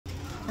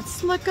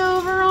Let's look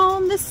over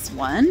on this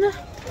one.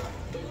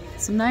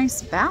 Some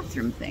nice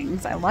bathroom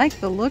things. I like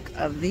the look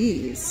of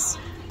these.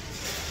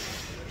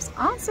 There's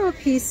also a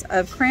piece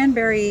of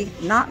cranberry,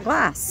 not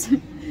glass.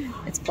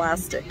 It's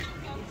plastic.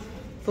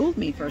 Fooled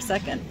me for a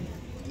second.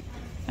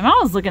 I'm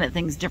always looking at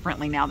things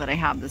differently now that I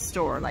have the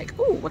store. Like,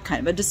 oh, what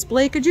kind of a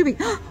display could you be?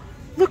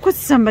 Look what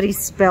somebody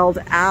spelled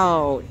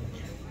out.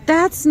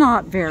 That's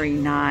not very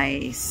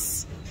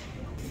nice.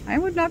 I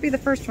would not be the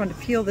first one to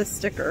peel this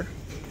sticker.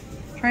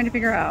 Trying to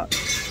figure out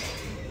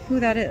who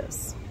that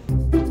is.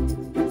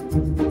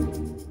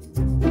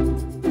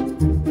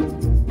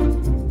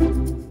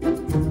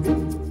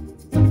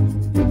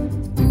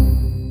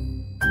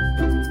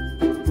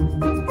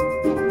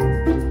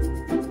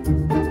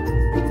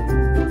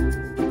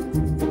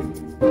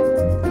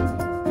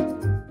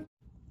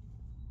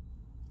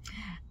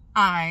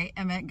 I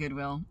am at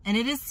Goodwill and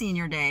it is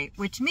senior day,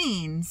 which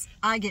means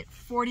I get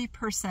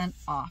 40%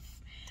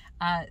 off.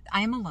 I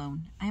am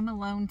alone. I am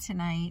alone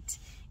tonight,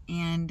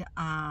 and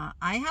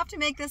I have to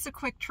make this a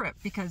quick trip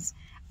because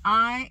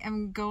I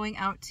am going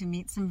out to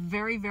meet some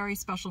very, very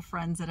special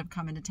friends that have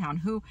come into town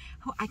who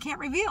I can't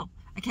reveal.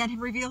 I can't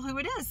reveal who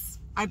it is.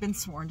 I've been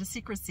sworn to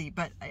secrecy,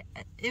 but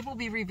it will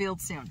be revealed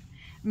soon.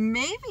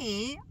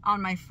 Maybe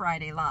on my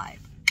Friday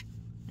Live.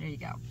 There you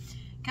go.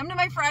 Come to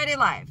my Friday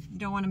Live. You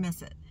don't want to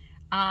miss it.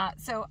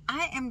 So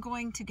I am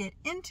going to get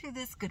into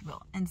this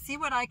Goodwill and see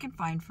what I can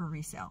find for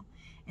resale.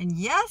 And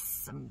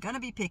yes, I'm going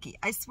to be picky.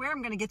 I swear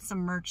I'm going to get some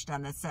merch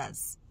done that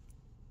says,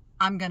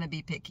 I'm going to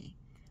be picky.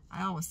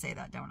 I always say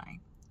that, don't I?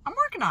 I'm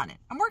working on it.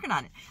 I'm working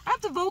on it. I have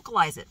to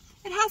vocalize it.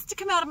 It has to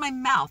come out of my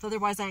mouth.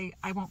 Otherwise, I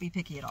won't be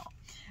picky at all.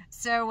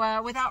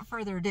 So without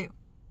further ado,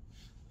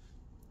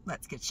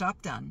 let's get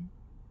shop done.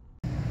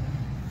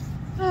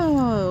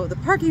 Oh, the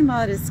parking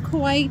lot is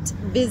quite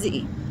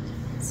busy.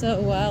 So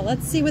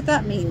let's see what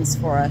that means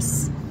for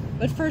us.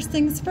 But first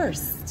things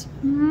first.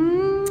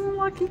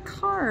 Lucky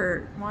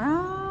cart.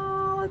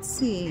 Wow, let's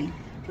see.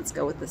 Let's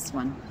go with this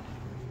one.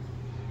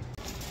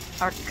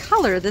 Our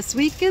color this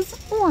week is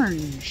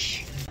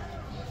orange.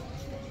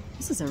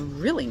 This is a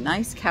really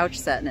nice couch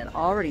set and it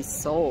already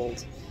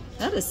sold.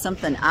 That is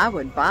something I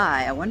would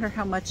buy. I wonder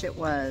how much it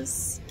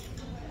was.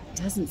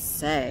 It doesn't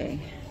say.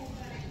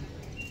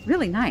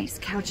 Really nice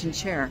couch and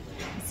chair.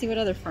 Let's see what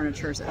other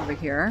furniture is over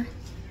here.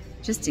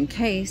 Just in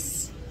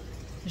case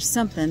there's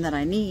something that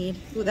I need.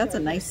 Ooh, that's a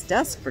nice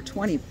desk for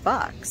 20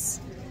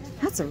 bucks.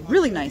 That's a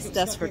really nice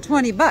desk for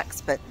 20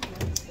 bucks, but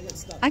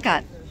I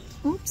got,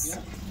 oops,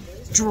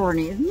 drawer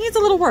needs a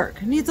little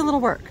work. Needs a little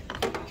work.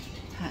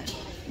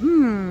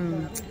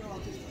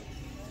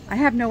 I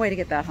have no way to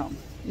get that home.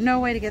 No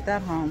way to get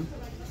that home.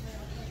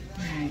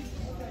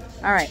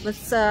 All right,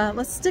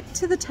 let's stick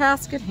to the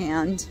task at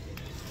hand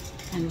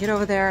and get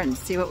over there and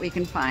see what we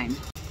can find.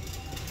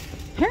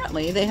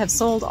 Apparently, they have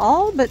sold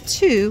all but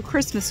 2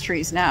 Christmas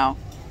trees now.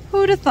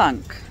 Who'd have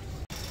thunk?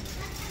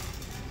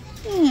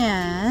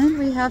 And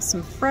we have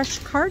some fresh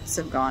carts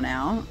have gone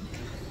out.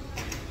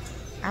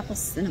 Apple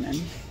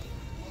cinnamon.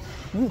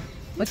 Ooh,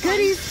 what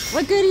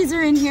goodies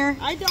are in here?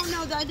 I don't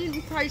know. I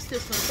didn't price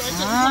this one, so I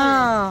couldn't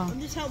tell you.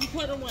 I'm just helping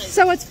put away.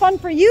 So it's fun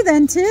for you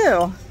then too.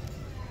 Oh,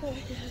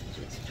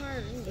 it's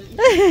tiring,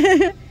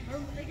 but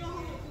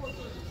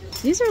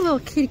These are little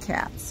kitty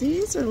cats.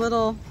 These are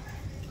little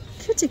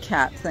kitty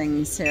cat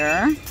things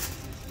here.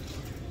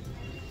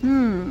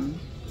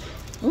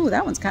 Ooh,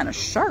 that one's kind of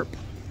sharp.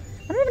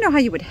 I don't even know how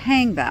you would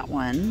hang that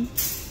one.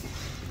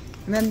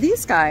 And then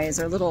these guys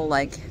are little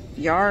like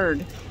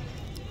yard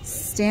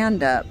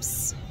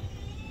stand-ups.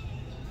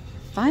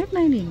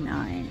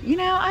 $5.99. You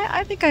know,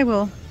 I think I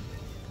will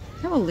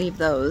leave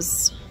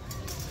those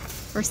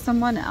for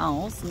someone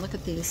else. And look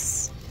at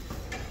these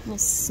little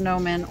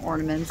snowman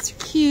ornaments.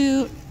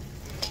 Cute.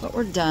 But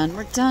we're done.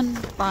 We're done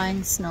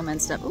buying snowman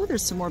stuff. Oh,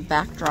 there's some more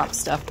backdrop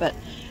stuff, but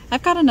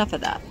I've got enough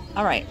of that.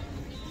 All right.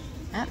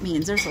 That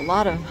means there's a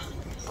lot of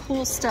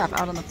cool stuff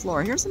out on the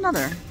floor. There's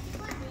another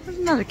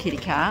kitty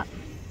cat.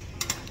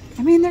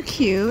 I mean, they're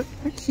cute.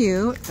 They're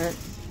cute, but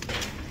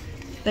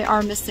they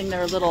are missing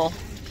their little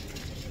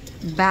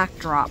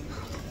backdrop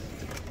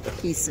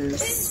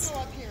pieces.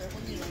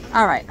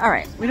 All right, all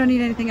right. We don't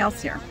need anything else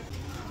here.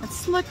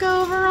 Let's look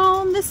over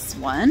on this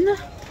one.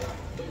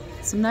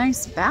 Some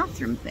nice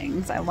bathroom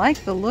things. I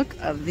like the look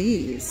of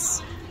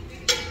these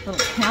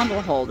little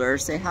candle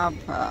holders. They have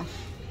a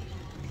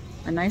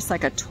nice,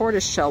 like a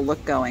tortoiseshell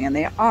look going, and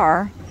they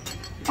are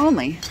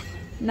only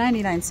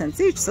 99 cents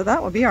each, so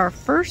that will be our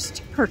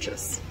first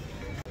purchase.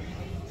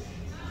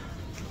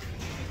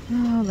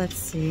 Oh, let's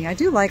see. I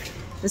do like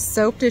the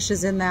soap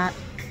dishes in that,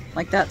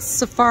 like that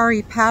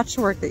safari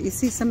patchwork that you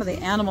see some of the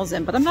animals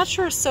in, but I'm not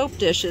sure a soap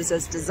dish is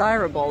as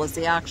desirable as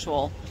the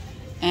actual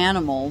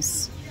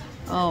animals.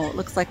 Oh, it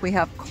looks like we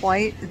have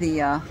quite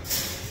the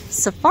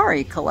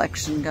safari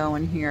collection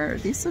going here.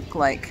 These look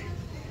like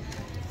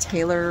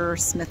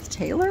Smith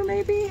Taylor,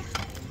 maybe?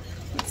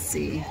 Let's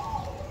see.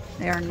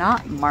 They are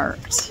not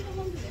marked.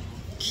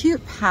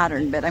 Cute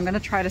pattern, but I'm going to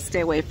try to stay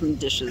away from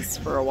dishes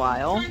for a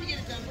while.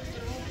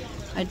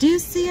 I do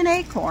see an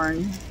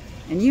acorn,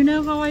 and you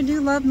know how I do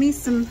love me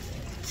some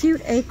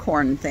cute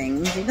acorn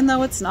things, even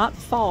though it's not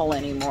fall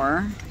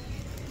anymore.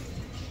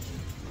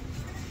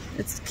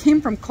 It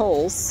came from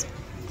Kohl's,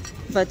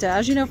 but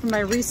as you know from my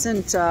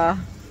recent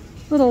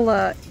little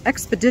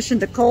expedition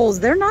to Kohl's,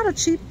 they're not a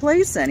cheap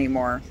place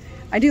anymore.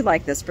 I do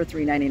like this for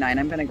 $3.99.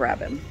 I'm gonna grab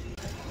him.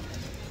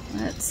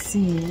 Let's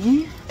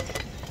see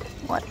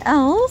what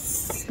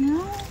else.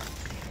 Yeah,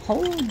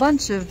 whole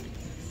bunch of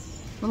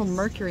little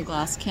mercury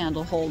glass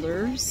candle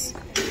holders.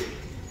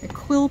 A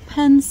quill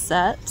pen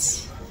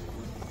set.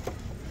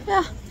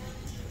 Yeah,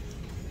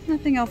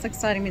 nothing else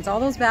exciting. Means all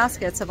those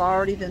baskets have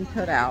already been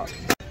put out.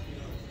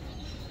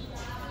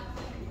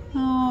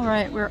 All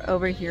right, we're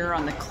over here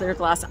on the clear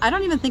glass. I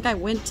don't even think I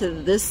went to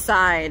this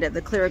side of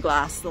the clear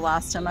glass the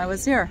last time I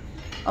was here.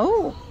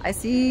 Oh, I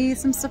see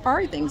some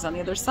safari things on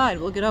the other side.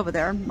 We'll get over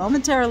there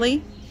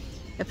momentarily.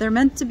 If they're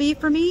meant to be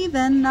for me,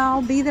 then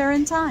I'll be there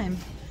in time.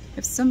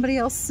 If somebody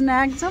else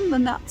snags them,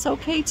 then that's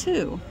okay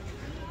too.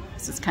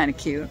 This is kind of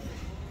cute.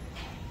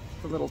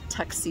 The little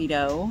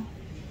tuxedo.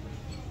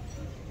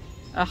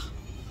 Ugh,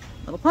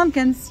 little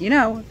pumpkins. You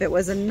know, if it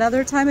was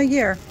another time of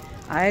year,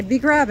 I'd be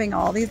grabbing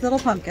all these little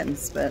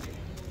pumpkins, but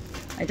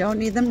I don't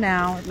need them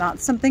now. Not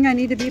something I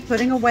need to be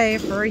putting away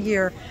for a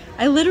year.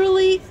 I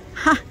literally,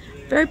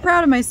 very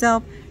proud of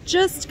myself,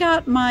 just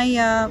got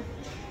my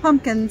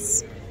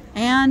pumpkins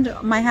and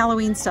my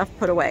Halloween stuff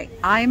put away.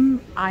 I'm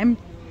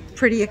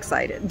pretty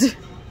excited.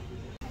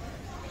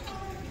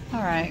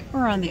 All right,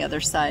 we're on the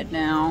other side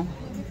now.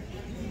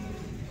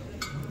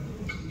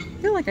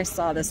 I feel like I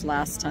saw this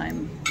last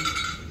time.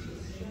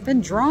 Been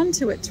drawn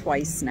to it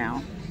twice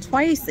now.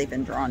 Twice they've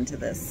been drawn to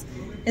this.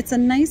 It's a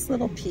nice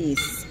little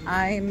piece.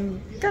 I'm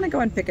gonna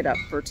go and pick it up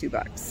for $2.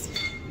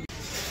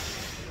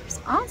 There's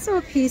also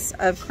a piece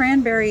of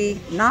cranberry,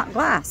 not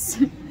glass.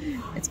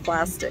 It's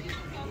plastic.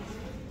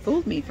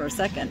 Fooled me for a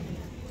second.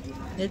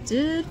 It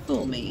did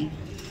fool me.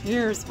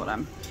 Here's what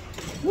I'm,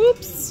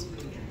 whoops.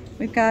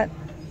 We've got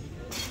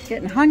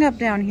getting hung up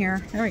down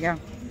here. There we go.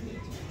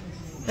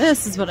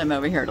 This is what I'm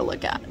over here to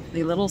look at.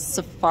 The little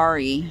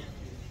safari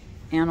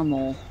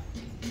animal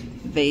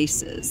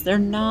vases. They're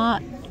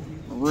not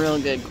real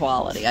good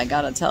quality, I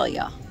gotta tell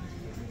you.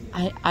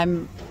 I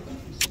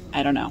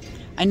don't know.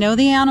 I know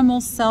the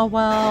animals sell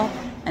well,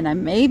 and I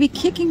may be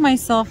kicking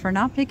myself for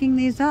not picking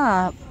these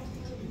up.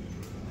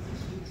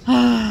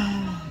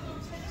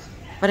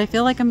 But I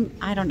feel like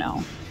I don't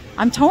know.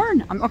 I'm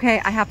torn.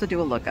 Okay, I have to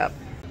do a lookup.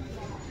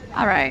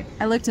 All right,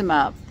 I looked them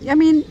up. I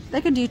mean,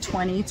 they could do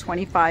 20,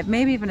 25,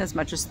 maybe even as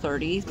much as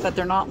 30, but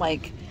they're not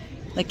like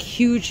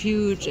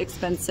huge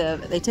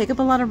expensive. They take up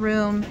a lot of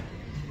room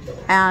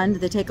and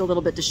they take a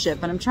little bit to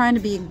ship, and I'm trying to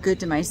be good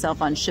to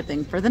myself on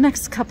shipping for the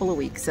next couple of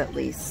weeks at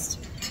least.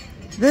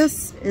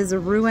 This is a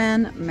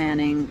Rouen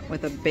Manning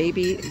with a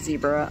baby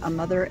zebra, a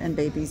mother and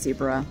baby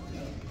zebra.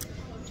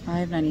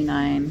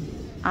 $5.99.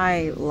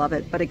 I love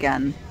it, but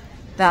again,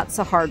 that's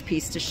a hard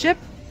piece to ship.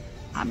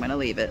 I'm gonna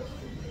leave it.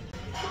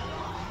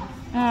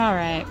 All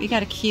right, we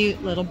got a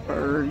cute little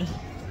bird.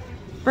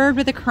 Bird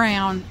with a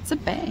crown. It's a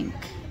bank.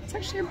 It's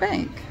actually a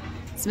bank.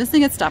 It's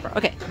missing its stopper.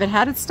 Okay, if it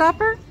had its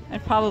stopper,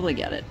 I'd probably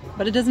get it,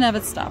 but it doesn't have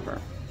its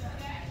stopper.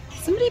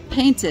 Somebody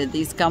painted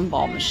these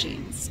gumball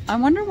machines. I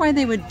wonder why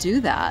they would do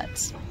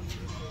that.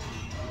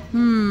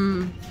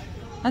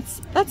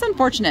 That's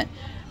unfortunate.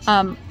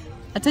 I'll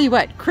tell you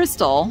what,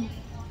 Crystal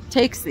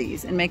takes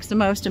these and makes the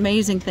most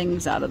amazing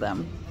things out of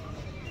them.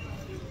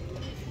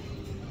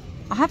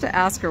 I'll have to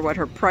ask her what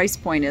her price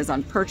point is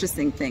on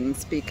purchasing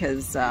things,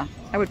 because I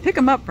would pick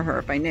them up for her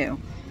if I knew.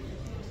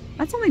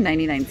 That's only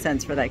 99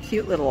 cents for that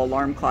cute little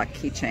alarm clock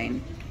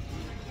keychain.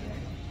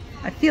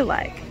 I feel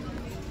like.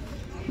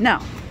 No,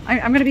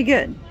 I'm gonna be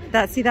good.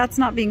 See, that's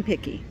not being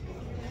picky.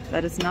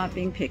 That is not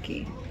being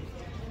picky.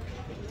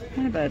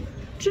 Kind of a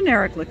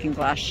generic looking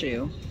glass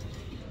shoe.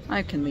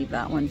 I can leave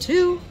that one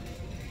too.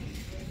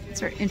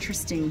 These are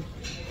interesting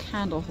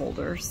candle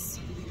holders.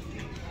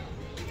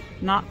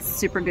 Not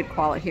super good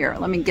quality. Here,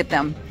 let me get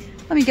them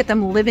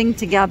living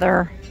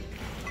together.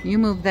 You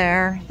move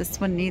there. This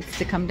one needs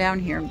to come down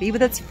here and be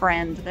with its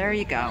friend. There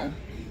you go.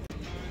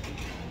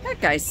 That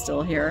guy's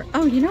still here.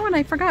 Oh, you know what?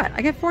 I forgot.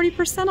 I get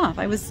 40% off.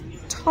 I was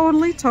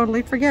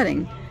totally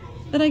forgetting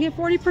that I get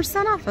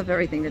 40% off of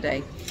everything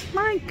today.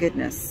 My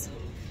goodness.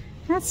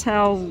 That's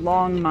how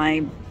long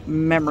my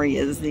memory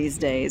is these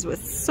days,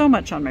 with so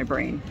much on my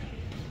brain.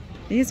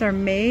 These are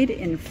made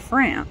in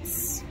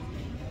France.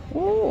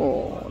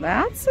 Oh,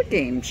 that's a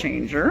game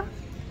changer.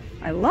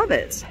 I love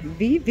it.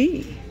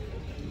 VV.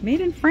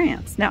 Made in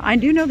France. Now, I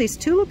do know these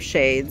tulip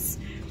shades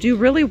do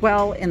really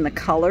well in the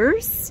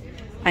colors.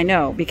 I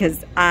know,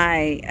 because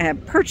I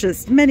have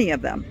purchased many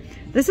of them.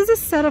 This is a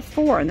set of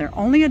 4, and they're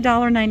only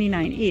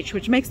 $1.99 each,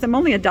 which makes them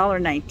only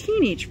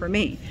 $1.19 each for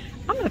me.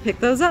 I'm gonna pick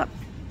those up.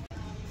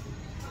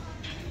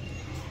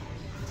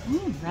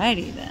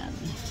 Alrighty then.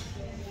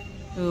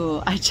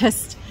 Ooh, I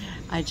just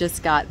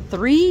got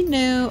 3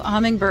 new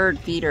hummingbird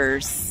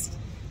feeders.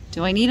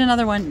 Do I need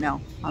another one?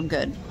 No, I'm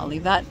good. I'll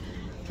leave that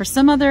for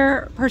some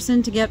other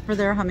person to get for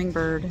their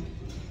hummingbird.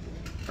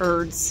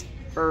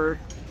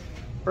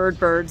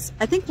 birds.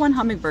 I think one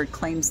hummingbird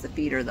claims the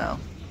feeder though.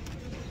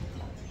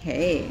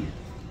 Hey,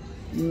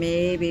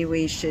 maybe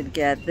we should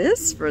get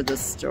this for the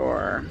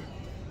store.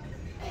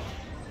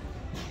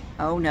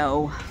 Oh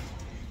no,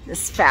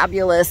 this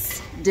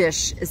fabulous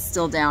dish is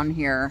still down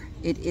here.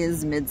 It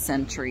is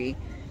mid-century.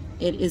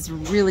 It is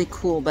really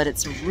cool, but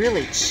it's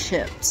really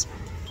chipped,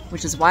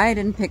 which is why I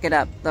didn't pick it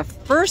up the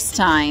first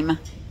time,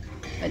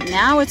 but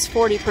now it's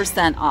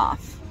 40%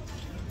 off.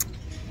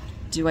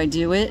 Do I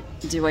do it?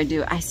 Do I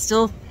do it? I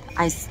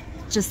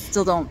just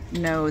still don't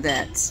know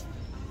that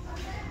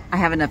I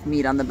have enough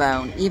meat on the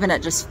bone, even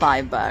at just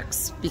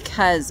 $5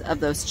 because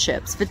of those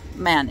chips. But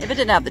man, if it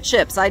didn't have the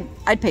chips, I'd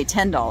pay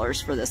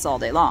 $10 for this all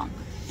day long.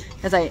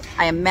 Because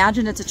I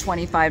imagine it's a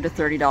 $25 to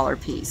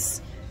 $30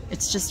 piece.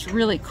 It's just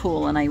really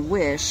cool, and I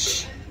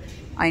wish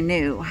I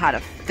knew how to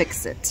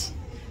fix it.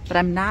 But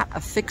I'm not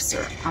a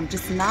fixer. I'm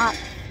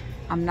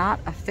not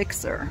a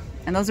fixer.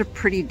 And those are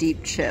pretty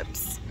deep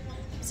chips.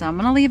 So I'm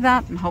gonna leave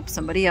that and hope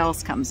somebody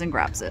else comes and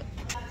grabs it.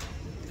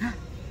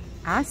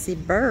 I see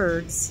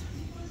birds.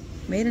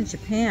 Made in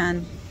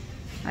Japan.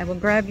 I will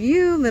grab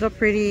you, little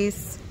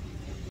pretties.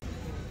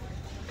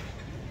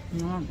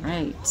 All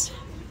right.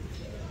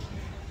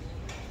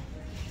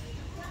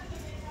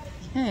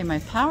 Okay, my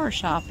power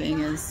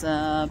shopping is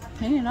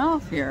paying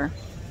off here.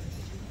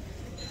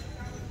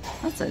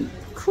 That's a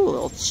cool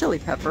little chili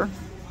pepper.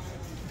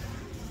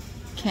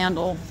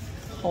 Candle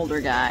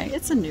holder guy.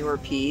 It's a newer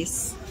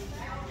piece.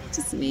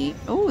 Just neat.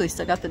 Oh, they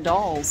still got the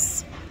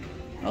dolls.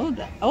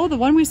 Oh, the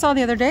one we saw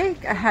the other day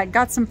had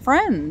got some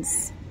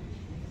friends.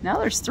 Now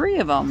there's 3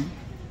 of them.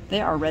 They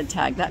are red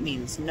tag. That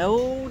means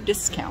no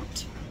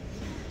discount.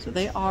 So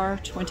they are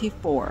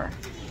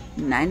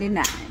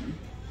 $24.99.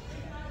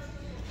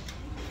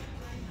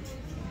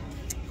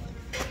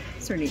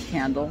 These are neat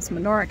candles,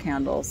 menorah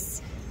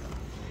candles.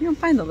 You don't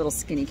find the little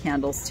skinny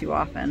candles too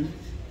often.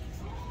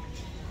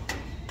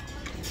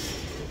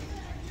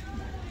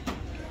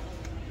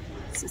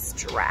 What's this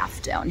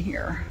giraffe down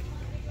here?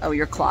 Oh,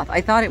 your cloth.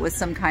 I thought it was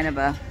some kind of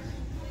a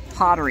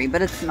pottery,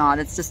 but it's not.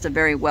 It's just a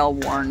very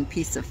well-worn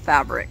piece of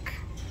fabric.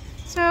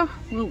 So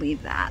we'll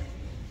leave that.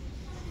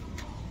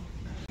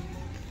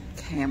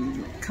 Okay,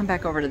 I'm gonna come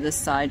back over to this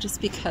side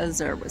just because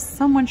there was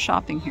someone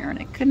shopping here and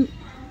I couldn't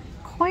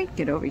quite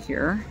get over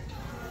here.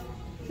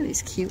 Look at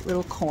these cute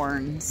little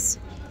corns.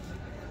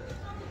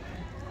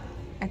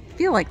 I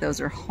feel like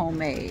those are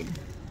homemade.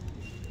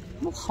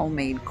 Little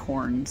homemade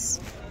corns.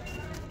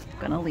 I'm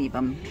gonna leave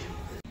them.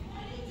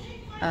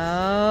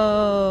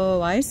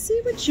 Oh, I see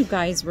what you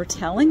guys were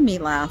telling me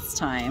last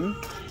time.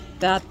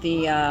 That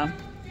the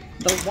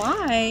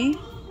Y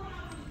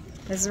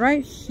is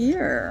right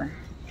here.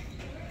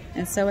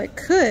 And so it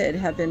could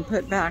have been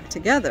put back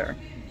together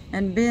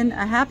and been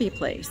a happy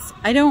place.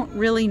 I don't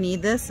really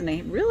need this, and I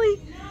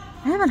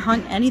haven't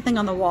hung anything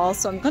on the wall,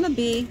 so I'm gonna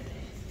be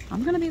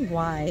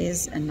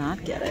wise and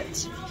not get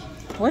it.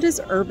 What is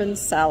urban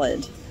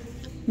salad?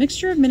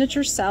 Mixture of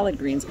miniature salad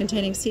greens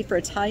containing seed for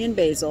Italian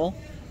basil,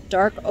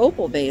 dark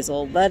opal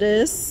basil,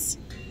 lettuce,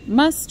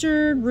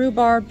 mustard,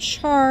 rhubarb,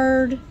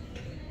 chard,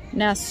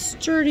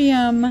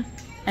 nasturtium,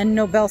 and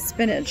Nobel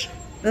spinach.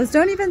 Those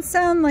don't even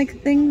sound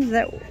like things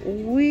that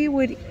we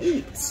would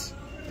eat.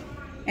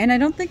 And I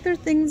don't think they're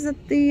things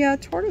that the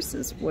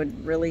tortoises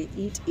would really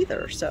eat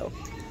either. So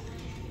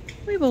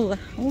we will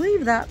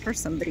leave that for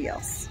somebody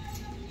else.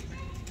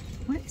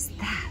 What is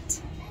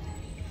that?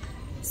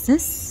 Is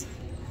this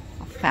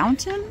a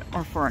fountain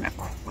or for an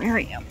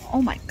aquarium?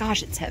 Oh my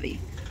gosh, it's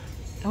heavy.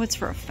 Oh, it's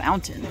for a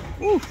fountain.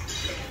 Ooh,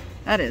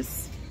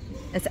 it's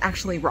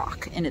actually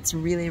rock, and it's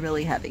really,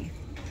 really heavy.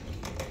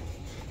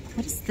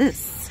 What is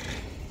this?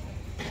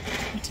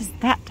 What does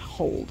that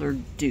hold or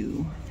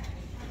do?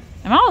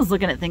 I'm always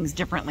looking at things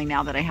differently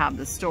now that I have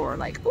the store.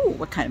 Like, ooh,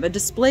 what kind of a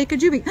display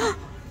could you be?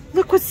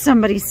 Look what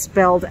somebody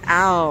spelled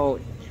out.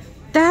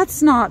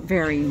 That's not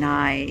very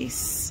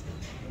nice.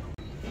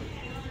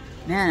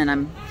 Man,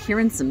 I'm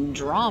hearing some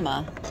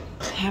drama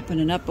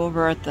happening up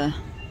over at the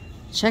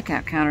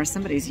checkout counter.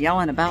 Somebody's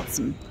yelling about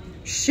some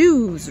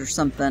shoes or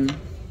something.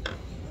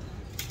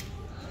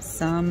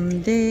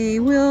 Someday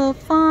we'll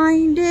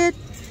find it,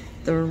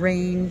 the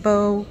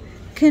rainbow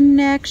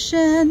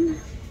connection.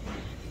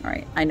 All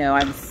right, I know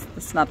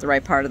it's not the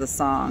right part of the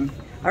song.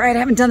 All right, I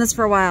haven't done this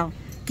for a while.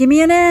 Give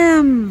me an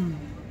M.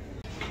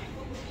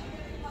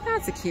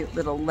 That's a cute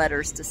little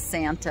letters to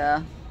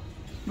Santa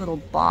little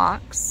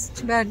box.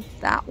 Too bad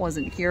that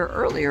wasn't here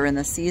earlier in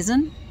the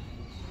season.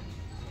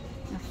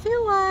 I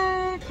feel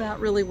like that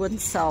really wouldn't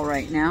sell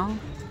right now.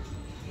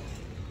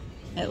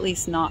 At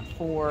least not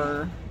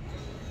for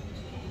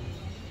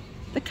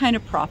the kind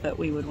of profit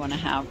we would want to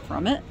have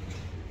from it.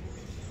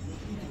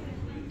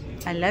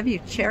 I love you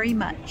cherry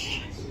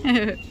much.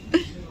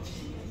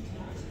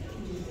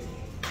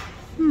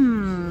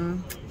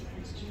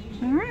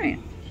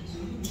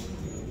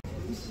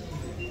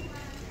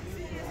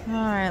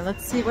 All right,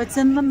 let's see what's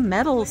in the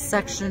metal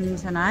section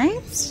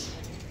tonight.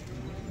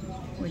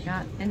 We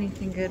got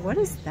anything good? What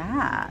is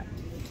that?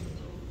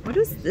 What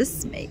does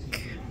this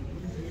make?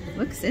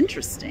 Looks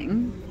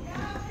interesting.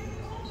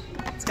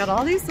 It's got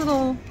all these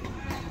little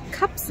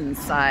cups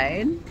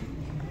inside.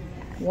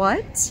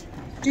 What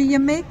do you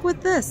make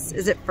with this?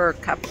 Is it for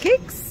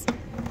cupcakes?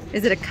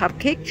 Is it a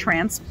cupcake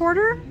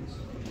transporter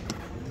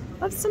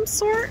of some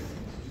sort?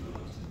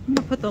 I'm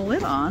gonna put the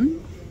lid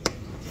on.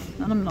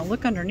 Then I'm gonna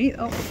look underneath.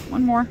 Oh,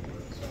 one more.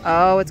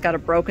 Oh, it's got a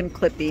broken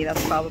clippy.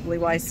 That's probably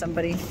why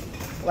somebody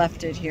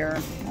left it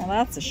here. Well,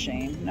 that's a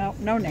shame. No,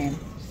 no name.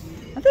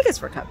 I think it's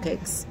for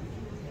cupcakes.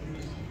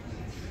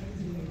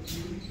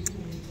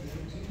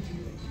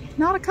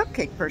 Not a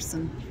cupcake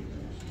person.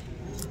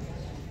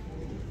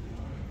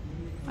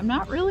 I'm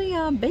not really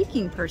a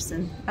baking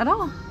person at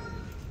all.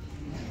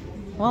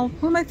 Well,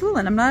 who am I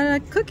fooling? I'm not a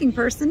cooking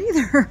person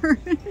either.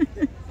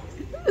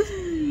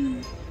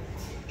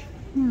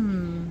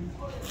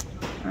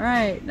 All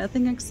right,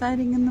 nothing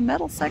exciting in the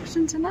metal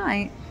section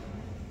tonight.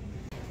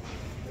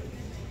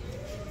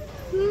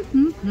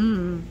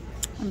 I'm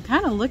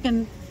kind of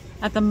looking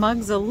at the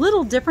mugs a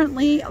little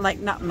differently, like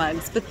not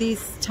mugs, but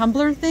these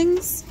tumbler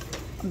things,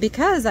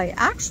 because I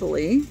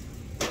actually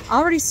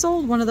already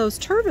sold one of those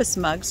Turvis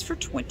mugs for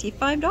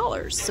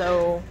 $25.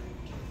 So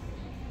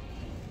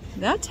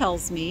that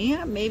tells me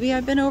maybe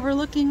I've been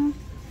overlooking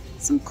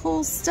some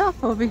cool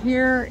stuff over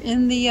here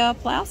in the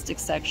plastic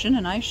section,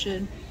 and I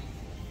should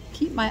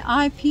keep my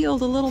eye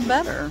peeled a little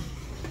better.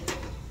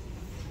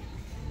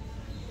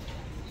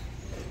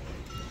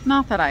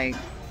 Not that I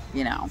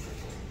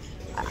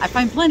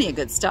find plenty of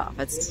good stuff.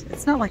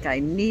 It's not like I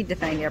need to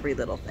find every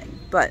little thing,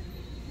 but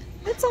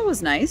it's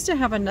always nice to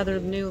have another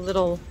new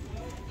little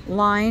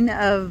line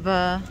of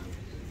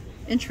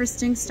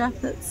interesting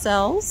stuff that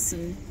sells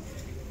and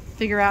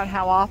figure out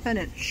how often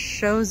it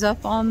shows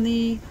up on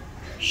the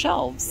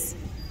shelves.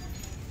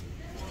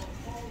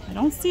 I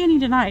don't see any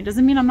tonight.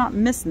 Doesn't mean I'm not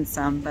missing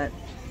some, but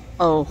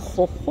oh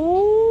ho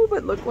ho,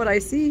 but look what I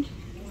see.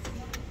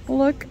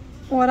 Look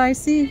what I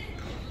see.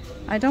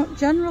 I don't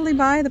generally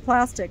buy the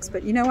plastics,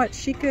 but you know what?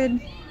 She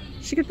could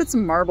put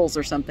some marbles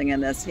or something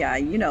in this. Yeah,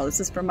 you know, this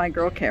is from my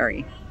girl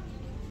Carrie.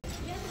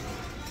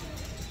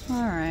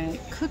 All right,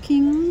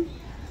 cooking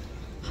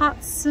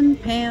pots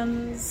and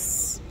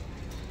pans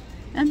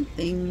and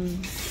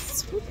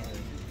things.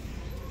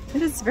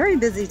 It is very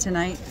busy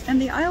tonight,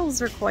 and the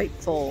aisles are quite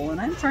full,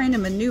 and I'm trying to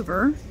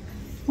maneuver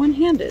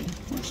one-handed,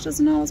 which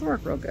doesn't always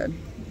work real good.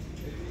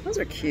 Those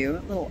are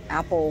cute, little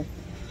apple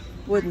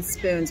wooden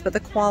spoons, but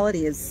the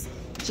quality is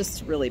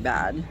just really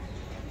bad.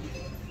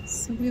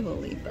 So we will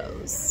leave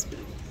those.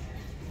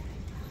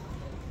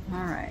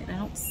 All right, I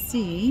don't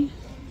see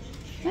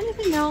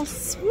anything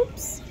else.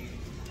 Whoops.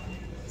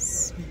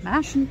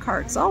 Smashing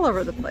carts all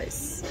over the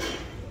place.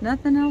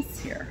 Nothing else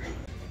here.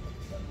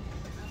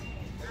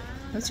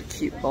 Those are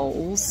cute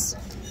bowls.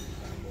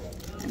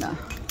 And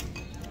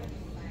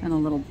a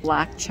little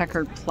black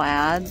checkered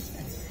plaid.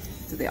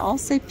 Do they all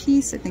say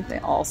peace? I think they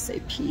all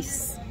say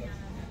peace.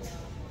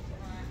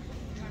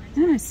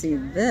 And I see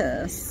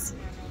this.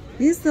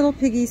 These little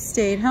piggies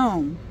stayed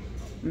home.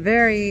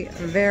 Very,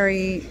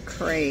 very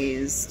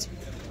crazed.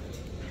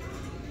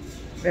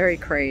 Very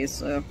crazed,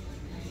 so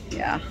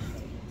yeah.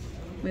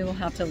 We will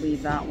have to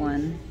leave that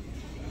one.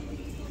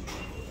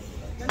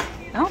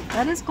 Oh,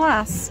 that is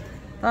glass.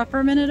 Thought for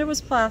a minute it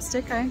was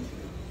plastic. I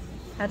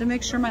had to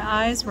make sure my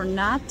eyes were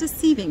not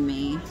deceiving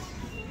me.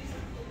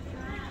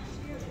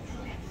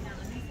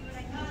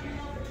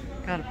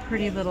 Got a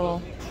pretty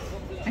little,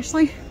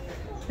 actually,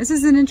 this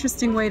is an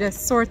interesting way to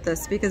sort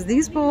this because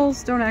these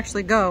bowls don't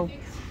actually go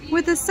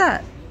with the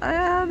set.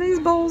 These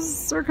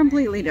bowls are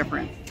completely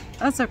different.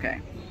 That's okay.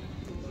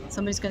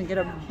 Somebody's gonna get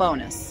a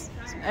bonus,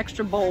 some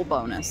extra bowl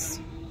bonus.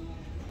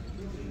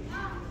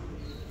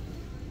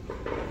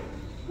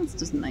 That's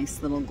just a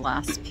nice little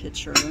glass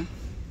pitcher.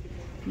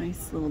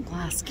 Nice little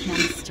glass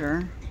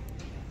canister.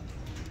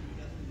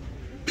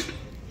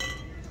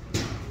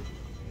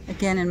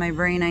 Again, in my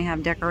brain, I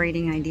have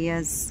decorating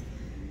ideas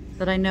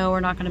that I know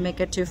are not going to make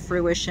it to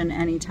fruition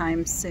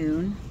anytime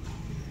soon.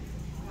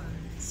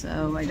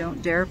 So I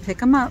don't dare pick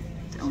them up.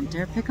 Don't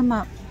dare pick them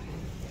up.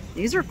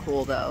 These are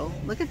cool though.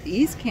 Look at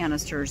these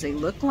canisters. They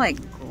look like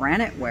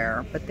granite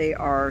ware, but they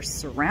are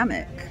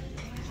ceramic.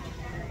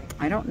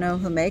 I don't know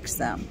who makes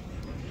them,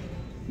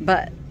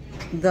 but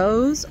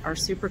those are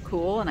super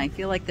cool, and I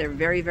feel like they're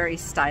very, very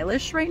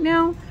stylish right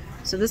now.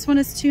 So this one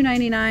is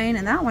 $2.99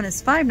 and that one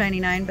is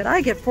 $5.99, but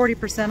I get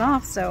 40%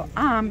 off, so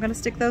I'm gonna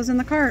stick those in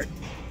the cart.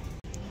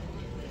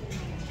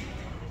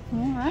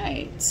 All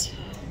right.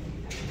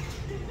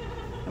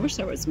 I wish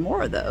there was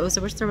more of those.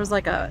 I wish there was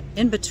like a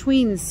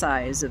in-between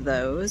size of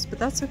those, but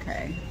that's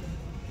okay.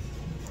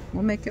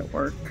 We'll make it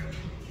work.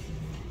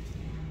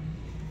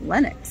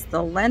 Lenox,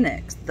 the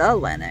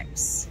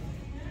Lenox.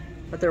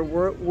 But they're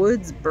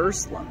Woods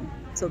Burslem.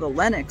 So the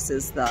Lenox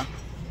is the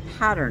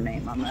pattern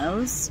name on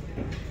those.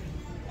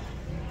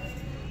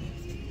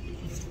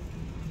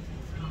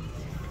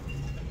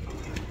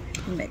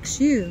 Who makes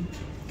you?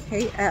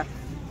 KF.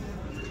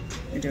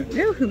 I don't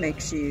know who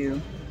makes you.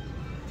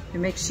 Who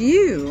makes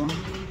you?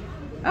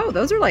 Oh,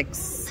 those are like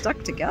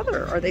stuck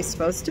together. Are they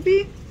supposed to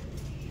be?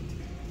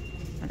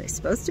 Are they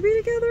supposed to be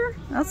together?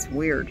 That's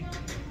weird.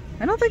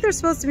 I don't think they're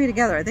supposed to be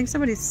together. I think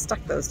somebody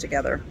stuck those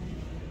together.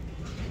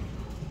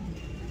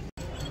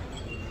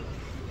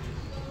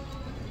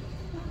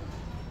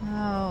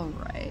 All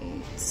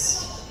right.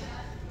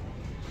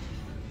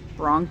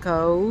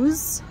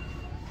 Broncos.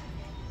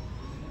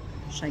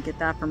 Should I get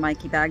that for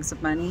Mikey Bags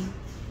of Money?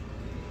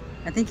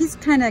 I think he's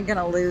kind of going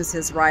to lose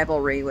his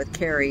rivalry with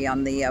Carrie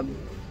on the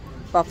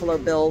Buffalo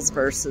Bills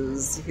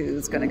versus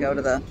who's going to go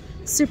to the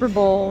Super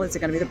Bowl. Is it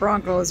going to be the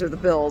Broncos or the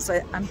Bills?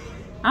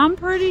 I'm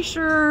pretty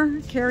sure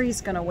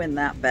Carrie's going to win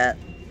that bet.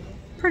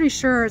 Pretty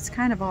sure it's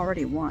kind of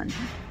already won.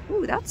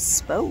 Ooh, that's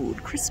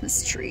Spode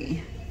Christmas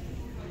tree.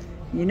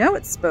 You know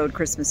it's Spode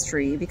Christmas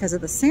tree because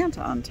of the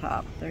Santa on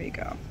top. There you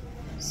go.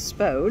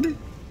 Spode,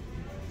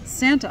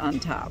 Santa on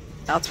top.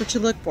 That's what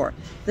you look for.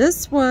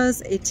 This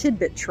was a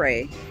tidbit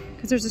tray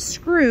because there's a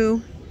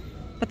screw,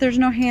 but there's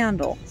no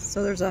handle.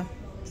 So there's a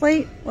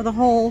plate with a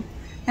hole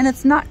and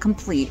it's not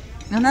complete.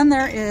 And then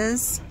there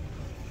is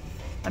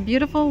a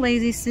beautiful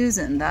Lazy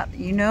Susan that,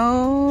 you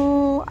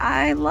know,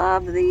 I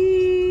love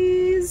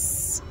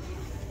these.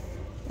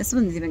 This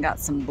one's even got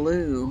some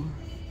blue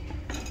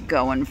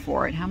going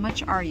for it. How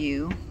much are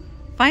you?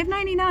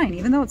 $5.99,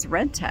 even though it's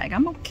red tag.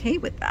 I'm okay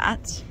with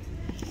that.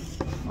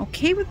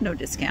 Okay with no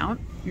discount.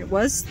 It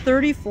was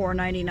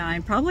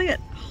 $34.99, probably at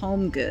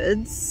Home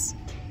Goods.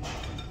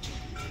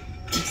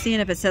 I'm seeing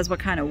if it says what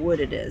kind of wood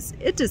it is.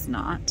 It does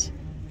not.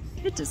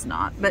 It does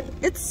not, but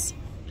it's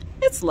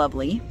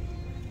lovely.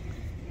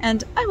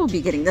 And I will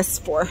be getting this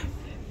for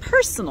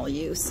personal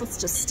use.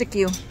 Let's just stick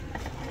you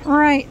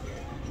right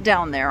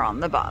down there on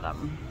the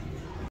bottom.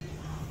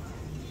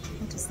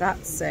 What does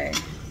that say?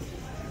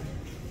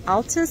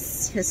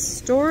 Altes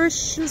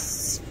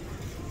Historisches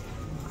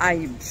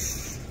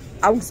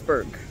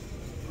Augsburg.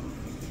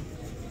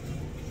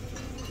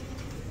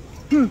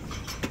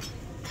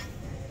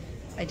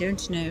 I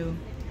don't know.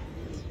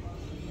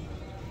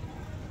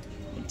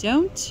 I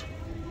don't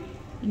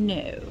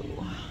know.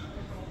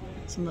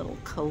 Some little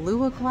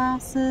Kahlua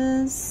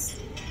glasses.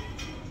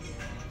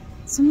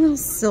 Some little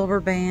silver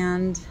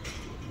band.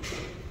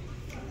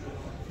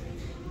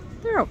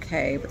 They're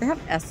okay, but they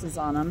have S's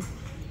on them.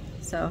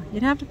 So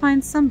you'd have to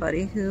find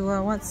somebody who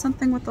wants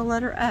something with the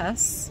letter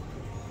S.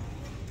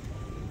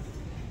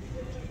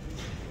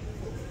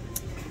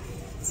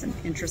 It's an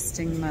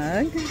interesting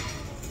mug.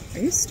 Are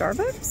you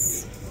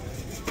Starbucks?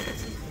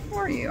 Who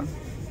are you?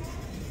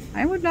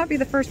 I would not be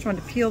the first one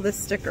to peel this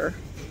sticker.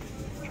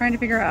 Trying to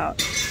figure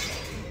out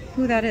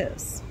who that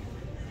is.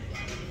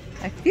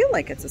 I feel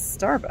like it's a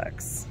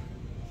Starbucks,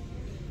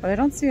 but I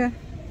don't see a,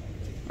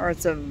 or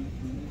it's a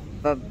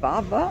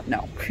Vavava?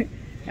 No.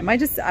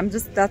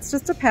 That's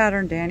just a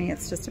pattern, Danny.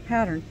 It's just a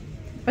pattern.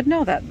 But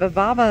no, that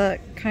Vavava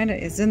kind of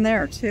is in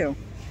there too.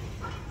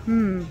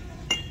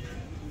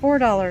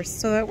 $4,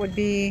 so that would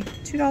be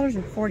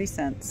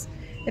 $2.40.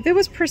 If it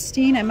was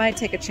pristine, I might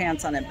take a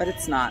chance on it, but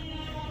it's not.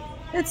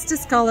 It's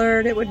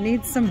discolored. It would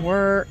need some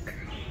work.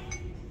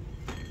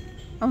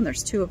 Oh, and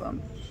there's two of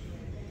them.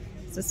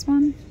 Is this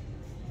one?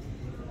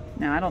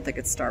 No, I don't think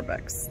it's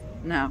Starbucks.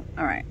 No.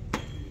 All right.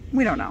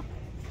 We don't know.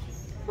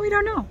 We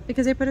don't know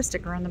because they put a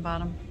sticker on the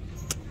bottom.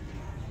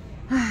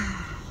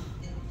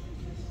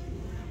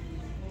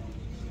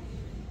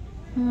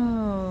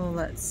 Oh,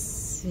 let's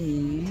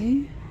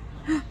see.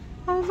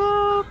 Oh,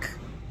 look.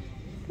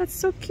 That's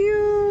so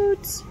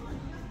cute.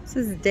 This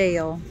is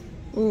Dale.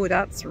 Ooh,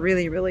 that's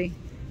really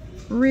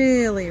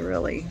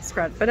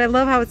scratched. But I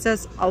love how it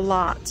says a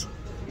lot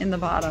in the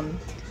bottom.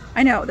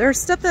 I know, there's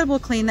stuff that will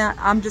clean that.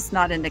 I'm just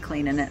not into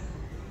cleaning it.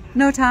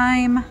 No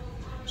time.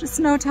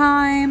 Just no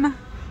time.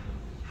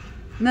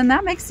 And then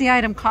that makes the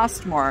item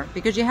cost more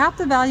because you have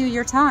to value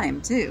your time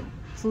too.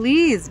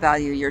 Please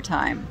value your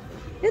time.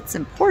 It's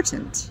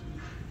important.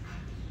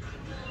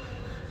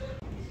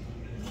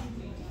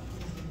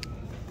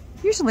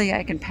 Usually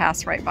I can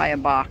pass right by a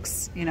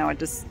box. You know, I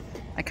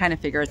kind of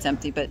figure it's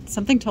empty, but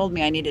something told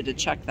me I needed to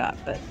check that,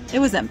 but it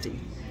was empty.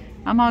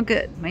 I'm all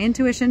good. My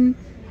intuition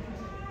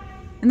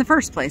in the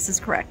first place is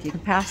correct. You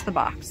can pass the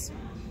box.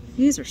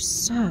 These are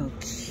so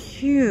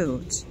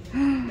cute.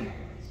 Who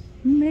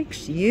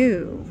makes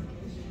you?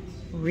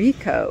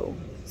 Rico.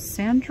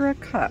 Sandra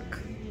Cook.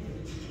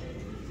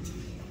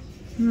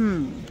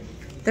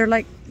 They're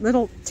like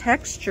little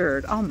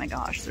textured. Oh my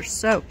gosh, they're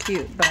so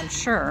cute, but I'm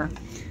sure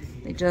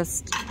they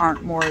just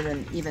aren't more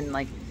than even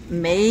like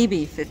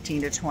maybe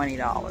 $15 to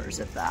 $20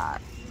 if that.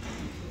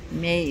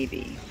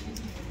 Maybe.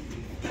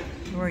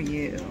 Who are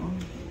you?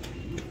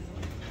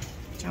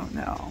 Don't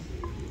know.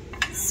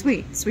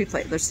 Sweet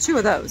plate. There's two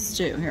of those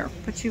too. Here,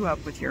 put you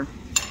up with your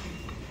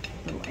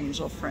little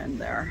angel friend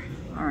there.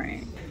 All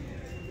right.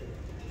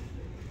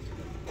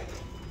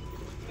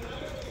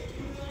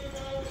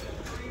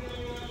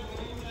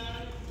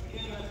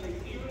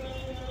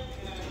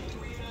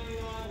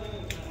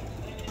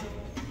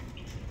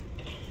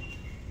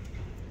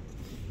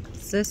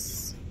 Is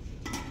this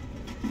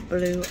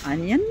blue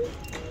onion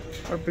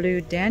or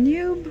blue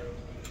Danube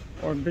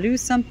or blue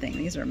something?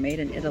 These are made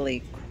in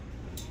Italy.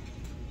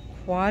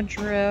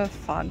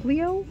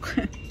 Quadrifoglio?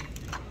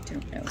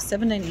 don't know,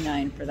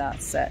 $7.99 for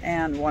that set,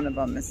 and one of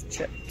them is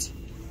chipped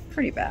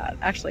pretty bad.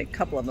 Actually, a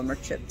couple of them are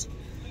chipped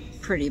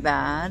pretty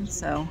bad,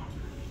 so.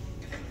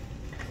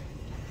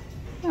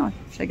 Oh,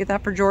 should I get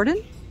that for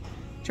Jordan?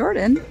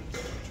 Jordan,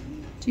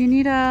 do you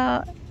need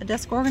a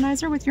desk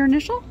organizer with your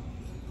initial?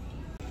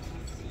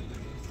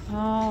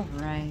 All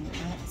right,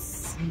 let's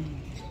see.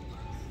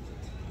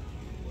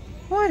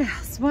 What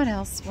else, what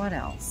else, what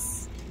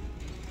else?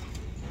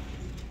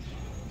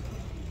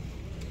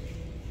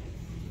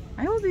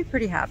 I will be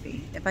pretty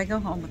happy if I go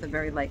home with a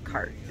very light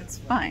cart. It's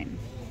fine.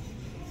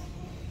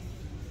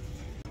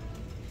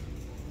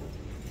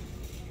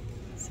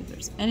 See if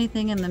there's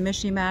anything in the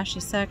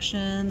mishy-mashy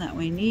section that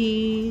we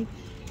need,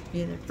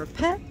 either for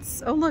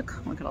pets. Oh, look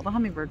at all the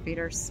hummingbird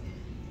feeders.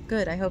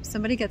 Good, I hope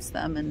somebody gets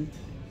them and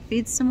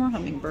feeds some more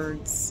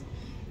hummingbirds,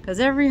 because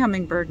every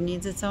hummingbird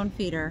needs its own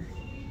feeder.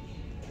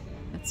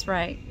 That's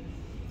right.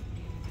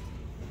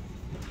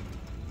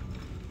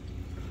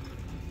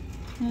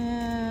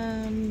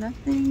 And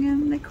nothing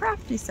in the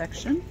crafty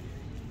section.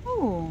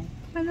 Oh,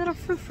 my little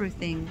frou-frou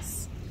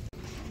things.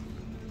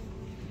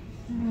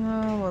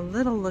 Oh, a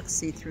little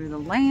look-see through the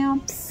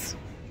lamps.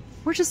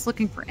 We're just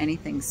looking for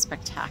anything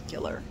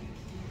spectacular.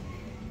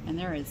 And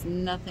there is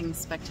nothing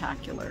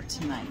spectacular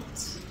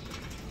tonight.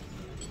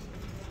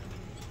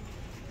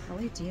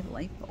 LED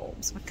light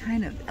bulbs. What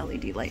kind of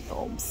LED light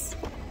bulbs?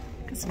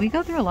 Because we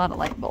go through a lot of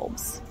light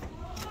bulbs.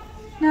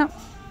 No.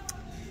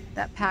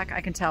 That pack,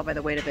 I can tell by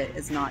the weight of it,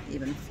 is not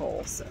even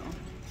full, so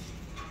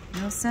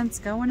no sense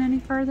going any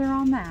further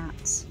on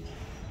that.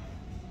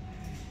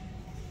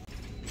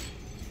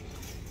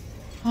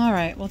 All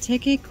right, we'll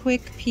take a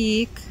quick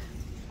peek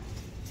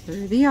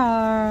through the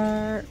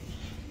art.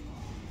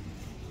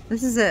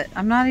 This is it.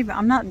 I'm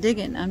not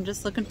digging. I'm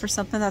just looking for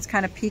something that's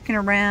kind of peeking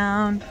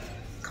around,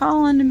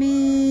 calling to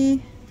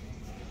me.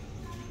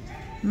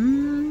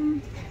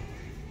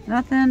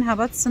 Nothing. How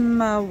about some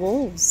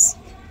wolves?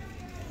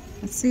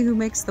 Let's see who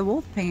makes the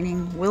wolf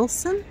painting.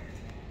 Wilson?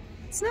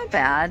 It's not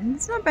bad.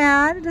 It's not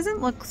bad. It doesn't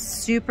look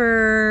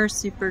super,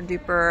 super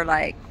duper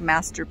like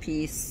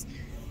masterpiece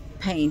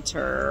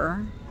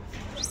painter.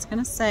 Just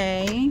gonna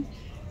say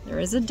there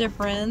is a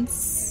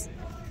difference.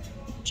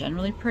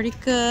 Generally pretty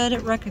good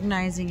at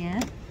recognizing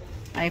it.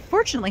 I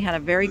fortunately had a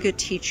very good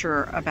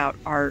teacher about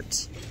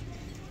art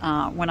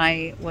when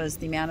I was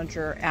the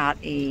manager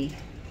at a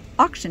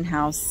auction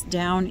house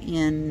down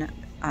in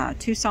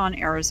Tucson,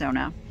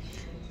 Arizona.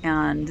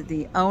 And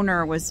the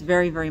owner was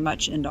very, very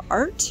much into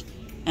art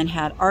and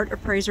had art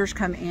appraisers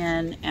come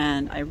in,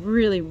 and I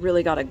really,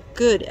 really got a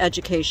good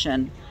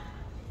education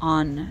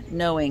on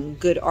knowing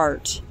good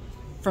art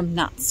from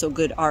not so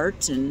good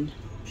art, and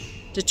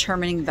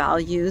determining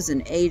values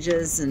and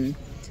ages and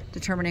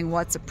determining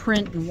what's a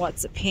print and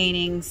what's a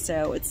painting.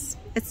 So it's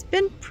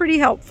been pretty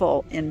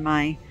helpful in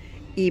my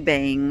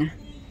eBaying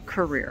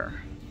career.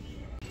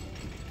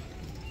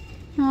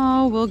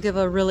 Oh, we'll give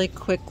a really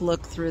quick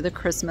look through the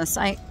Christmas.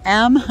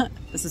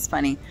 This is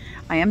funny,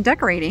 I am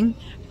decorating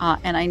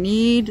and I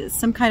need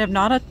some kind of,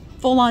 not a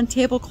full-on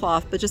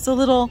tablecloth, but just a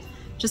little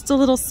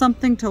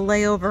something to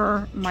lay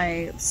over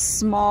my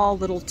small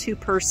little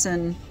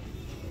two-person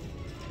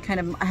kind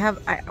of,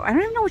 I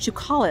don't even know what you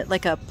call it,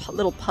 like a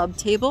little pub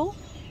table.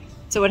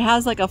 So it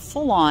has like a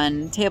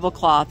full-on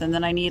tablecloth, and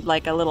then I need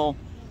like a little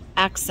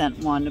accent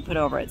one to put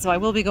over it. So I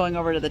will be going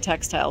over to the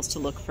textiles to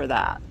look for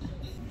that.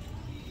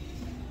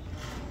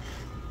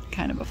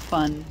 Kind of a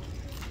fun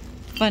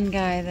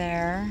guy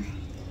there.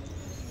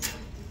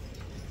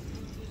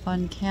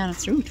 Fun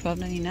canister. Ooh,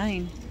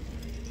 $12.99.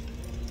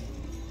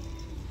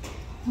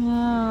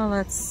 Oh,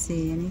 let's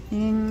see.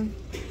 Anything?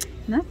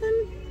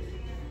 Nothing?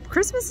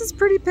 Christmas is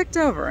pretty picked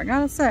over, I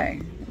gotta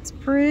say. It's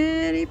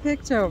pretty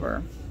picked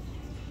over.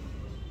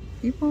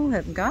 People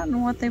have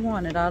gotten what they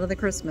wanted out of the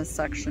Christmas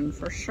section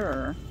for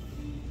sure.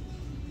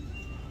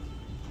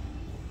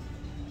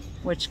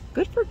 Which,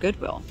 good for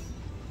Goodwill.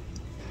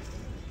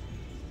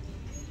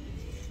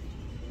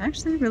 I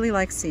actually really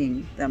like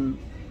seeing them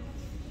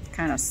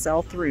kind of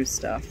sell through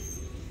stuff.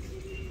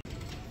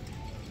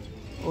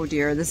 Oh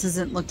dear, this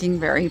isn't looking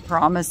very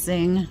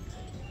promising.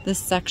 This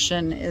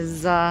section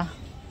is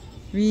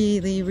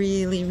really,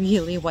 really,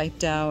 really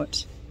wiped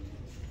out.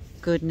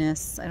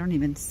 Goodness, I don't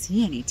even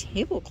see any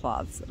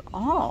tablecloths at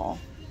all.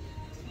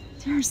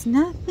 There's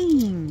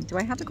nothing. Do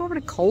I have to go over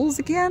to Kohl's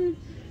again?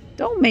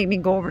 Don't make me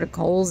go over to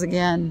Kohl's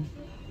again.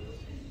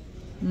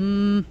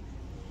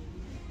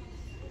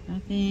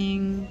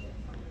 Nothing.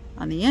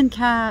 On the end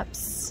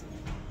caps.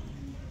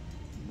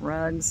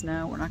 Rugs,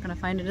 no, we're not gonna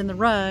find it in the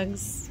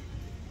rugs.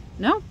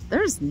 No,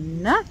 there's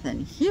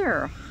nothing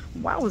here.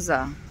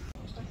 Wowza.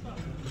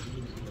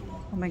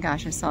 Oh my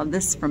gosh, I saw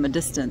this from a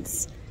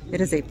distance.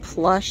 It is a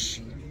plush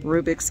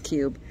Rubik's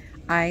Cube.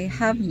 I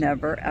have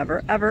never,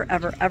 ever, ever,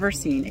 ever, ever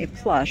seen a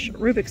plush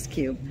Rubik's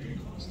Cube.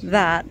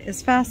 That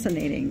is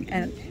fascinating.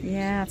 And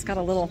yeah, it's got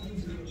a little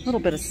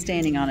bit of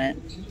staining on it.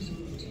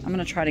 I'm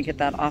gonna try to get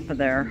that off of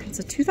there. It's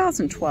a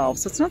 2012,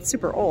 so it's not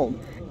super old.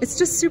 It's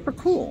just super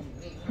cool.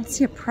 I don't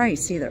see a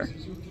price either.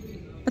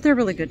 But they're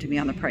really good to me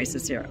on the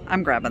prices here.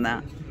 I'm grabbing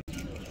that.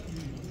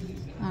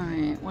 All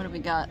right, what do we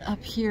got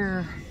up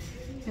here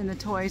in the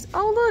toys?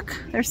 Oh, look,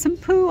 there's some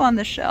poo on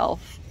the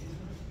shelf.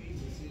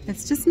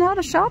 It's just not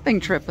a shopping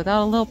trip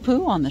without a little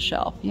poo on the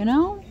shelf, you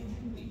know?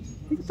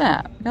 Look at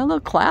that. We got a little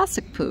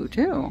classic poo,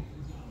 too.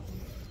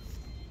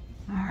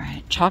 All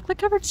right,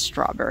 chocolate-covered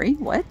strawberry.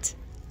 What?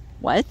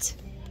 What?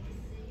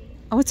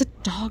 Oh, it's a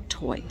dog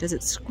toy. Does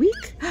it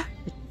squeak?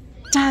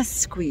 It does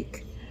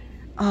squeak.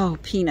 Oh,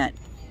 Peanut.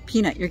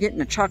 Peanut, you're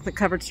getting a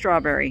chocolate-covered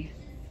strawberry.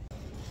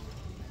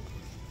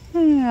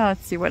 Yeah,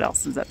 let's see what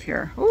else is up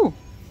here. Ooh,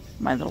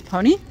 My Little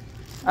Pony.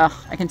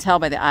 Oh, I can tell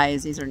by the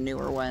eyes these are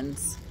newer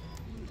ones.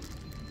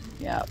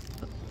 Yeah,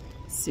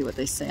 let's see what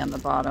they say on the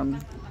bottom.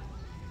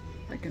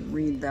 I can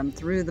read them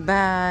through the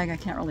bag. I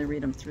can't really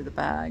read them through the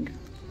bag.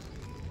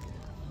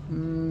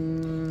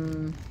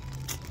 No,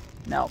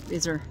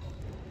 these are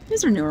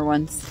newer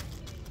ones.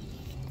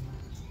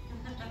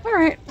 All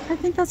right, I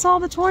think that's all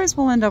the toys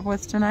we'll end up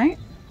with tonight.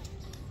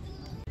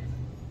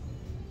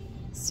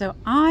 So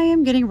I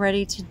am getting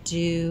ready to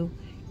do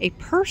a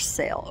purse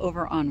sale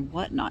over on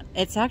Whatnot.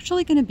 It's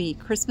actually going to be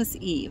Christmas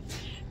Eve,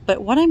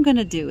 but what I'm going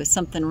to do is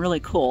something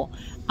really cool.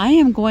 I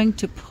am going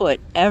to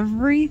put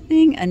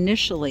everything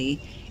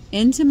initially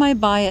into my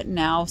Buy It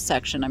Now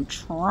section. I'm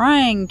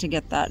trying to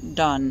get that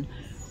done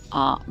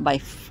by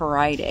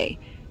Friday.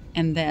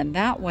 And then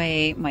that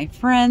way my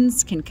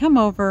friends can come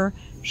over,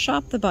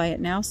 shop the Buy It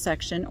Now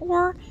section,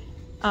 or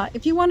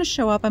if you want to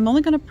show up, I'm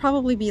only going to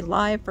probably be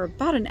live for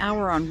about an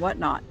hour on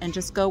Whatnot and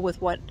just go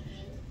with what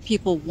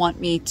people want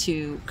me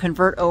to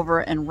convert over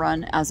and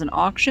run as an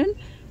auction.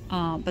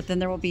 But then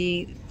there will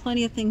be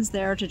plenty of things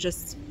there to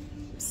just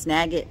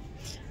snag it.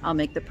 I'll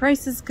make the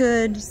prices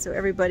good so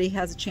everybody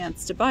has a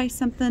chance to buy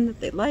something that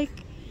they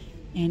like,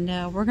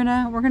 and we're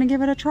gonna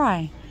give it a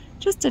try.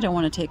 Just didn't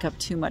want to take up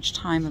too much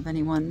time of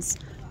anyone's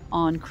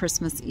on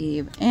Christmas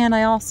Eve, and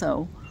I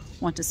also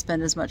want to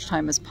spend as much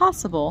time as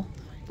possible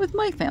with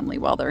my family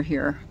while they're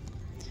here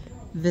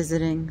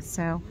visiting.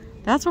 So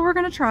that's what we're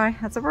gonna try.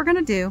 That's what we're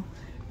gonna do.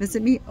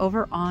 Visit me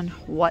over on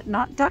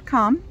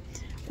whatnot.com,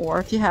 or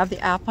if you have the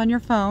app on your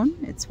phone,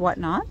 it's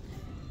Whatnot.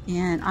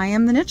 And I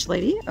am the Niche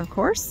Lady, of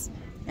course,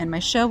 and my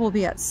show will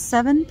be at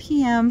 7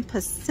 p.m.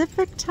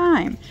 Pacific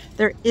time.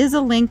 There is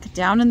a link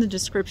down in the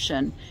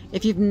description.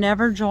 If you've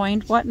never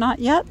joined Whatnot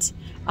yet,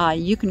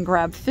 you can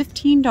grab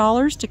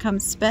 $15 to come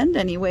spend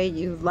any way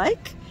you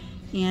like.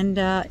 And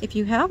if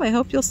you have, I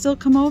hope you'll still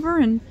come over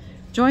and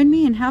join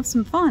me and have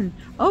some fun.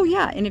 Oh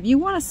yeah, and if you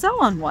want to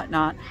sell on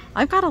Whatnot,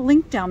 I've got a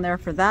link down there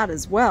for that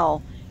as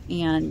well.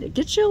 And it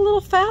gets you a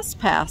little fast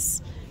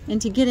pass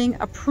into getting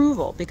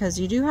approval, because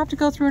you do have to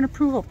go through an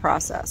approval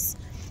process.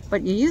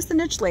 But you use the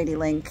Niche Lady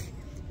link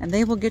and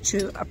they will get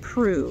you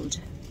approved.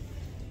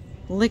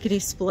 Lickety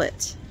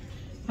split.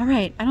 All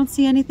right, I don't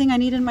see anything I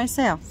need in my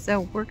sale,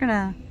 so we're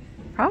gonna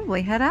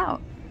probably head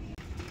out.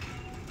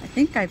 I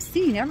think I've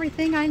seen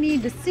everything I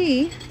need to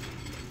see.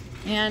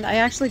 And I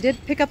actually did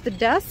pick up the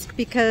desk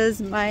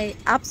because my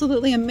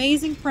absolutely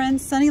amazing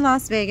friend, Sunny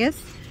Las Vegas,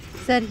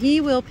 said he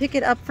will pick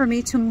it up for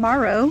me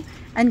tomorrow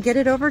and get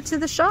it over to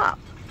the shop.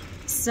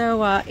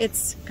 So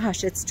it's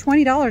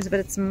 $20, but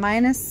it's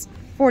minus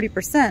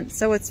 40%.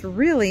 So it's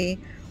really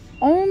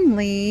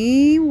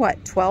only,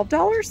 what, $12?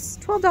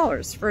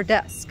 $12 for a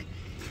desk.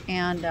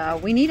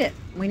 And we need it.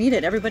 We need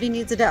it. Everybody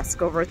needs a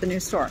desk over at the new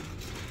store.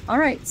 All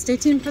right, stay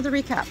tuned for the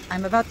recap.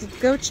 I'm about to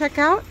go check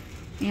out,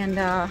 and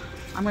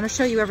I'm going to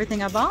show you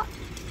everything I bought,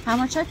 how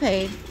much I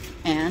paid,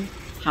 and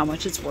how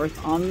much it's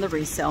worth on the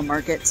resale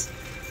market.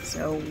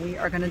 So we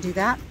are going to do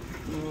that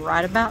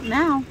right about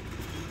now.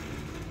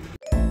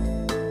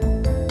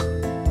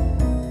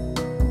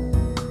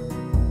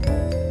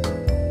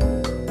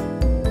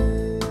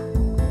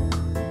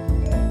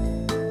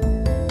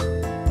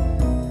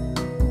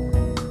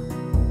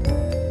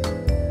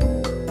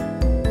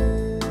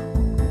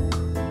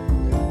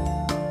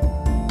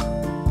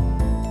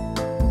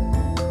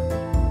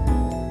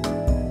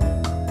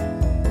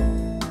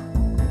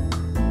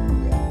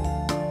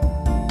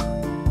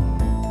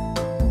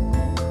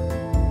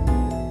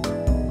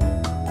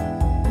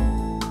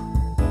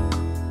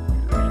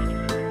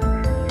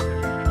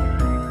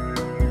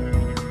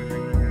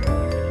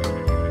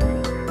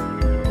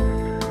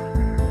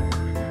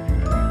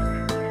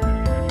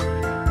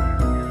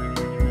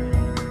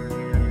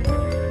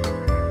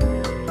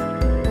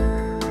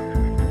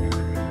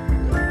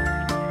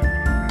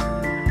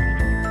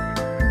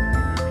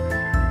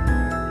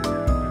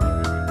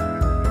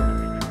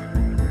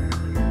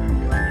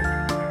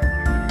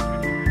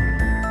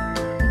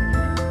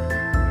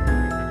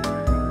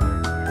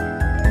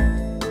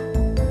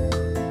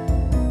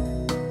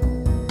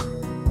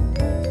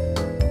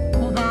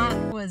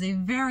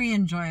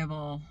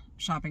 Enjoyable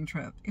shopping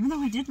trip, even though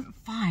I didn't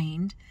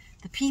find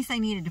the piece I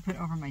needed to put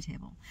over my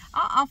table.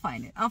 I'll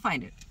find it. I'll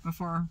find it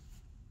before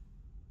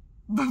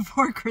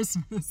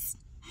Christmas.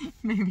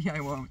 Maybe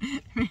I won't.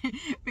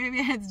 Maybe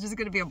it's just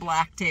going to be a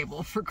black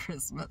table for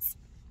Christmas.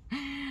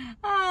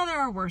 Oh, there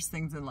are worse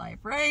things in life,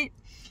 right?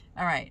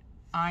 All right.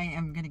 I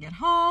am going to get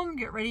home,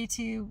 get ready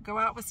to go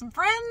out with some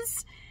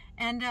friends.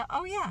 And,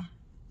 oh yeah,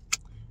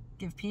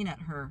 give Peanut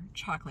her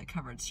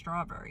chocolate-covered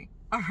strawberry.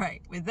 All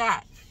right, with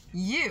that,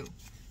 you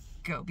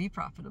go be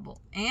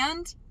profitable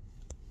and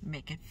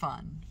make it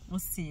fun. We'll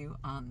see you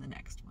on the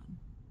next one.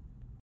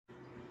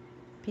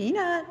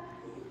 Peanut.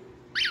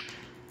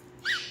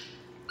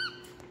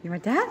 You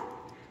want that?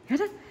 You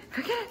want that?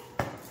 Go get it.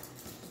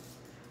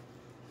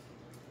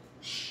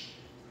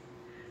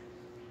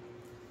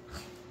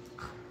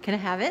 Can I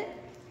have it?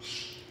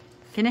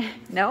 Can I?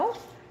 No?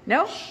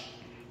 No?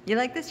 You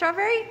like the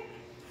strawberry?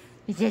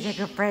 It's such a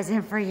good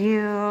present for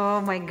you.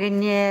 Oh my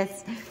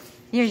goodness.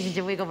 Here's just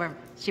a wiggle worm.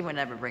 She would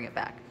never bring it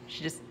back.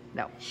 She just,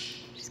 no.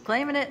 She's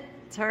claiming it.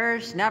 It's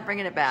hers. She's not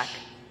bringing it back.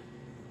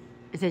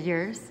 Is it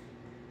yours?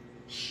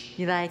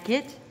 You like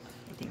it?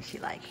 I think she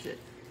likes it.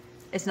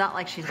 It's not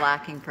like she's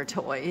lacking for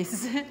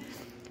toys,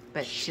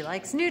 but she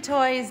likes new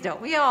toys,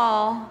 don't we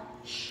all?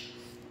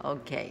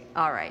 Okay,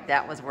 all right,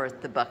 that was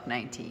worth the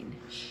 $1.19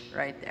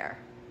 right there.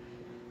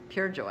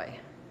 Pure joy.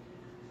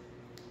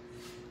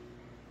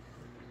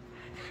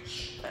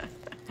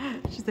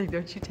 She's like,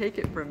 don't you take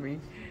it from me.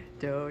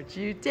 Don't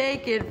you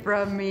take it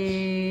from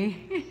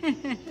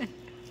me.